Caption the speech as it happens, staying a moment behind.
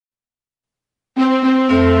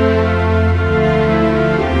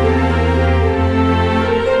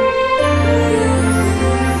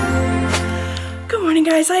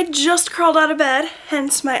I just crawled out of bed,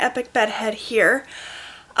 hence my epic bed head here.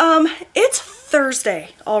 It's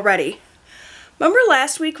Thursday already. Remember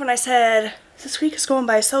last week when I said, this week is going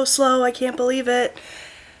by so slow, I can't believe it?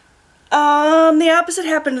 The opposite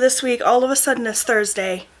happened this week. All of a sudden it's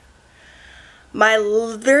Thursday. My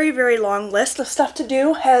very, very long list of stuff to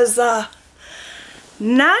do has not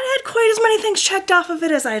had quite as many things checked off of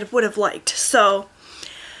it as I would have liked. So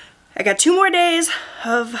I got 2 more days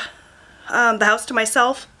of the house to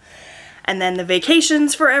myself, and then the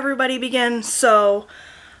vacations for everybody begin. So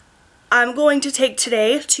I'm going to take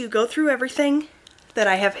today to go through everything that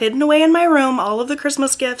I have hidden away in my room, all of the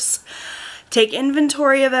Christmas gifts, take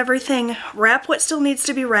inventory of everything, wrap what still needs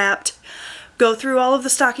to be wrapped, go through all of the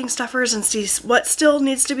stocking stuffers and see what still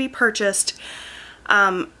needs to be purchased,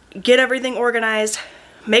 get everything organized,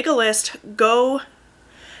 make a list, go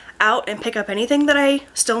out and pick up anything that I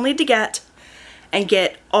still need to get, and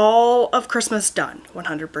get all of Christmas done,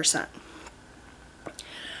 100%.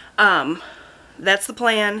 That's the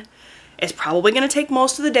plan. It's probably going to take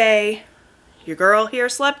most of the day. Your girl here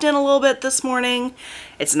slept in a little bit this morning.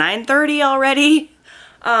 It's 9:30 already.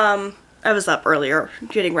 I was up earlier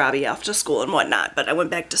getting Robbie off to school and whatnot, but I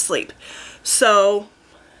went back to sleep. So,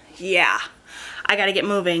 yeah. I gotta get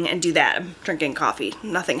moving and do that. I'm drinking coffee.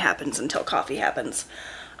 Nothing happens until coffee happens.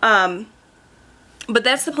 But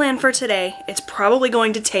that's the plan for today. It's probably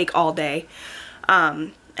going to take all day.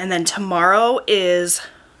 And then tomorrow is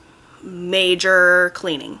major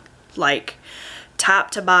cleaning. Like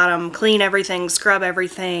top to bottom, clean everything, scrub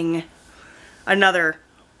everything. Another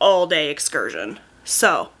all-day excursion.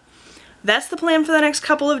 So that's the plan for the next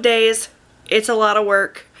couple of days. It's a lot of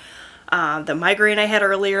work. The migraine I had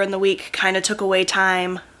earlier in the week kind of took away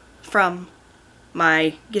time from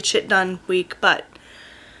my get shit done week, but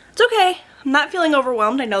it's okay. I'm not feeling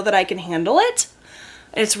overwhelmed. I know that I can handle it.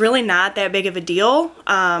 It's really not that big of a deal.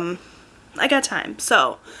 I got time.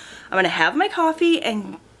 So I'm going to have my coffee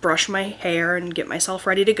and brush my hair and get myself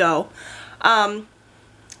ready to go.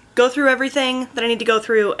 Go through everything that I need to go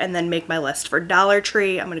through and then make my list for Dollar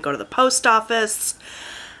Tree. I'm going to go to the post office.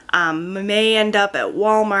 May end up at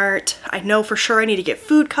Walmart. I know for sure I need to get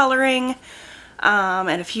food coloring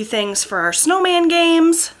and a few things for our snowman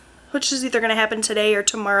games, which is either going to happen today or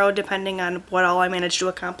tomorrow, depending on what all I manage to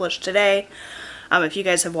accomplish today. If you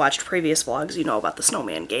guys have watched previous vlogs, you know about the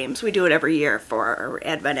snowman games. We do it every year for our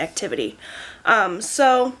Advent activity.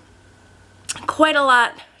 So, quite a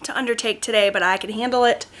lot to undertake today, but I can handle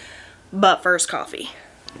it. But first, coffee.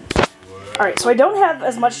 Alright, so I don't have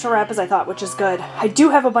as much to wrap as I thought, which is good. I do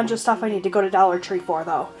have a bunch of stuff I need to go to Dollar Tree for,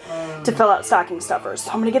 though, to fill out stocking stuffers.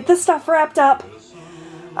 So I'm going to get this stuff wrapped up.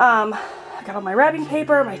 I got all my wrapping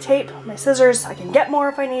paper, my tape, my scissors. I can get more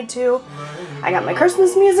if I need to. I got my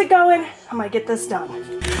Christmas music going. I'm gonna get this done.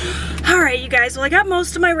 Alright, you guys, well, I got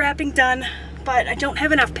most of my wrapping done, but I don't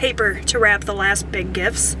have enough paper to wrap the last big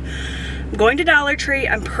gifts. I'm going to Dollar Tree.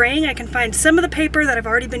 I'm praying I can find some of the paper that I've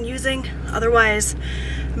already been using. Otherwise,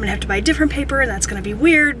 I'm gonna have to buy different paper, and that's gonna be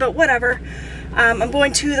weird, but whatever. I'm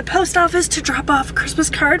going to the post office to drop off a Christmas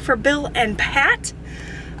card for Bill and Pat.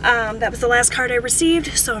 That was the last card I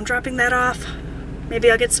received, so I'm dropping that off. Maybe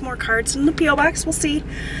I'll get some more cards in the P.O. box, we'll see.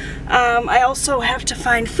 I also have to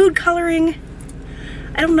find food coloring.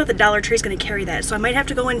 I don't know that Dollar Tree is going to carry that, so I might have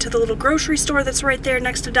to go into the little grocery store that's right there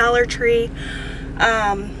next to Dollar Tree.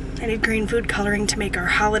 I need green food coloring to make our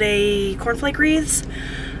holiday cornflake wreaths.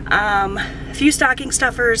 A few stocking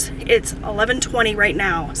stuffers. It's 11:20 right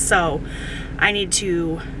now, so I need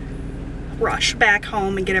to rush back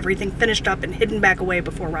home and get everything finished up and hidden back away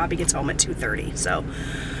before Robbie gets home at 2:30. So,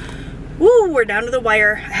 woo, we're down to the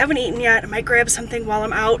wire. I haven't eaten yet. I might grab something while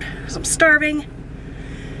I'm out because I'm starving.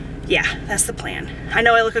 Yeah, that's the plan. I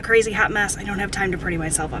know I look a crazy hot mess. I don't have time to pretty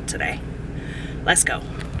myself up today. Let's go.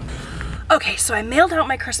 Okay, so I mailed out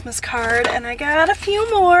my Christmas card and I got a few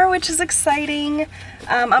more, which is exciting.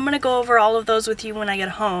 I'm gonna go over all of those with you when I get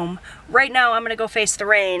home. Right now, I'm gonna go face the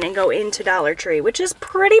rain and go into Dollar Tree, which is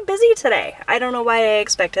pretty busy today. I don't know why I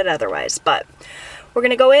expected otherwise, but we're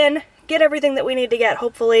gonna go in, get everything that we need to get,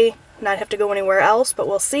 hopefully not have to go anywhere else, but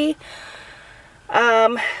we'll see.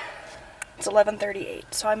 It's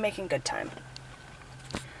 11:38, so I'm making good time.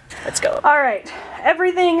 Let's go. Alright,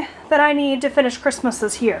 everything that I need to finish Christmas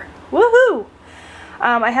is here. Woohoo!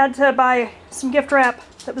 I had to buy some gift wrap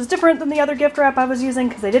that was different than the other gift wrap I was using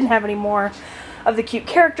because I didn't have any more of the cute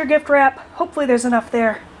character gift wrap. Hopefully there's enough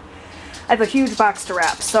there. I have a huge box to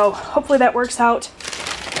wrap, so hopefully that works out.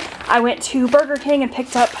 I went to Burger King and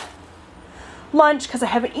picked up lunch because I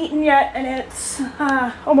haven't eaten yet, and it's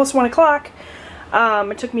almost 1 o'clock.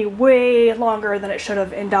 It took me way longer than it should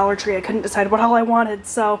have in Dollar Tree. I couldn't decide what all I wanted,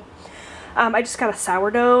 so I just got a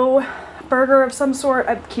sourdough burger of some sort.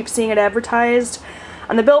 I keep seeing it advertised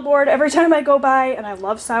on the billboard every time I go by, and I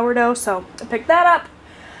love sourdough, so I picked that up.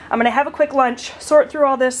 I'm gonna have a quick lunch, sort through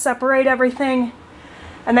all this, separate everything,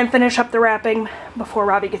 and then finish up the wrapping before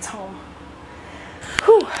Robbie gets home.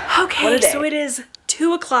 Whew. Okay, so it is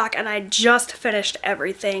 2 o'clock and I just finished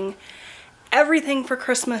everything. Everything for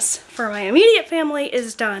Christmas for my immediate family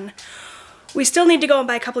is done. We still need to go and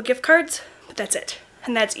buy a couple of gift cards, but that's it,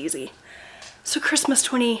 and that's easy. So Christmas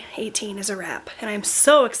 2018 is a wrap, and I'm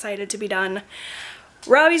so excited to be done.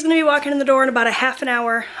 Robbie's gonna be walking in the door in about a half an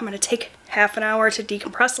hour. I'm gonna take half an hour to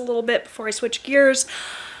decompress a little bit before I switch gears.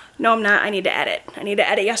 No, I'm not. I need to edit. I need to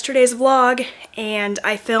edit yesterday's vlog, and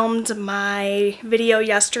I filmed my video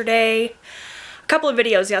yesterday. A couple of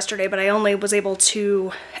videos yesterday, but I only was able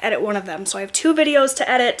to edit one of them. So I have 2 videos to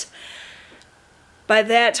edit. By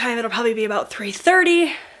that time, it'll probably be about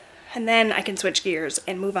 3:30, and then I can switch gears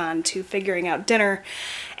and move on to figuring out dinner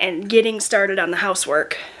and getting started on the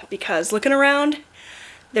housework, because looking around,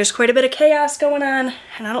 there's quite a bit of chaos going on,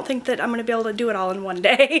 and I don't think that I'm going to be able to do it all in one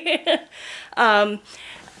day.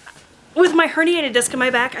 With my herniated disc in my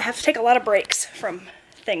back, I have to take a lot of breaks from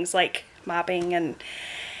things like mopping and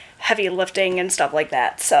heavy lifting and stuff like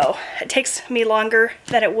that. So it takes me longer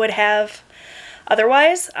than it would have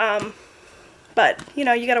otherwise. But, you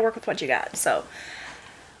know, you got to work with what you got. So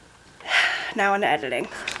now into editing.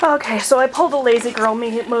 Okay, so I pulled a lazy girl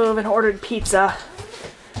move and ordered pizza.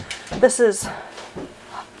 This is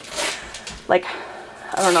like,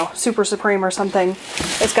 I don't know, Super Supreme or something.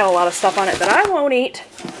 It's got a lot of stuff on it that I won't eat.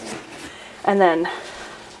 And then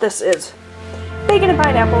this is bacon and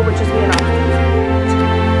pineapple, which is being off.